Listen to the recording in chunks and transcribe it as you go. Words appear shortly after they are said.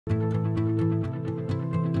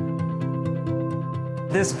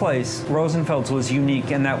This place, Rosenfeld's, was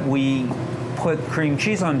unique in that we put cream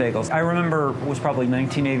cheese on bagels. I remember it was probably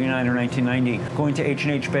 1989 or 1990, going to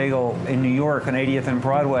H&H Bagel in New York on 80th and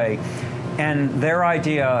Broadway, and their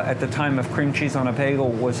idea at the time of cream cheese on a bagel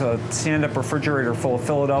was a stand-up refrigerator full of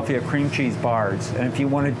Philadelphia cream cheese bars. And if you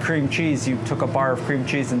wanted cream cheese, you took a bar of cream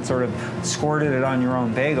cheese and sort of squirted it on your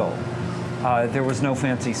own bagel. There was no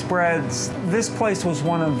fancy spreads. This place was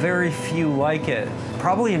one of very few like it,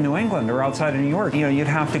 probably in New England or outside of New York. You know, you'd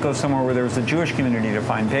have to go somewhere where there was a Jewish community to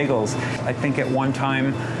find bagels. I think at one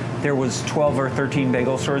time there was 12 or 13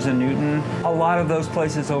 bagel stores in Newton. A lot of those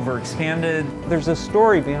places overexpanded. There's a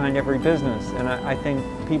story behind every business, and I think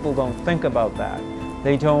people don't think about that.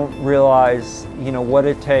 They don't realize, you know, what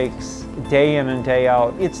it takes day in and day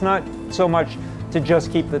out. It's not so much to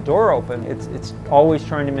just keep the door open. It's always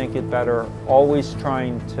trying to make it better, always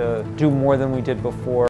trying to do more than we did before.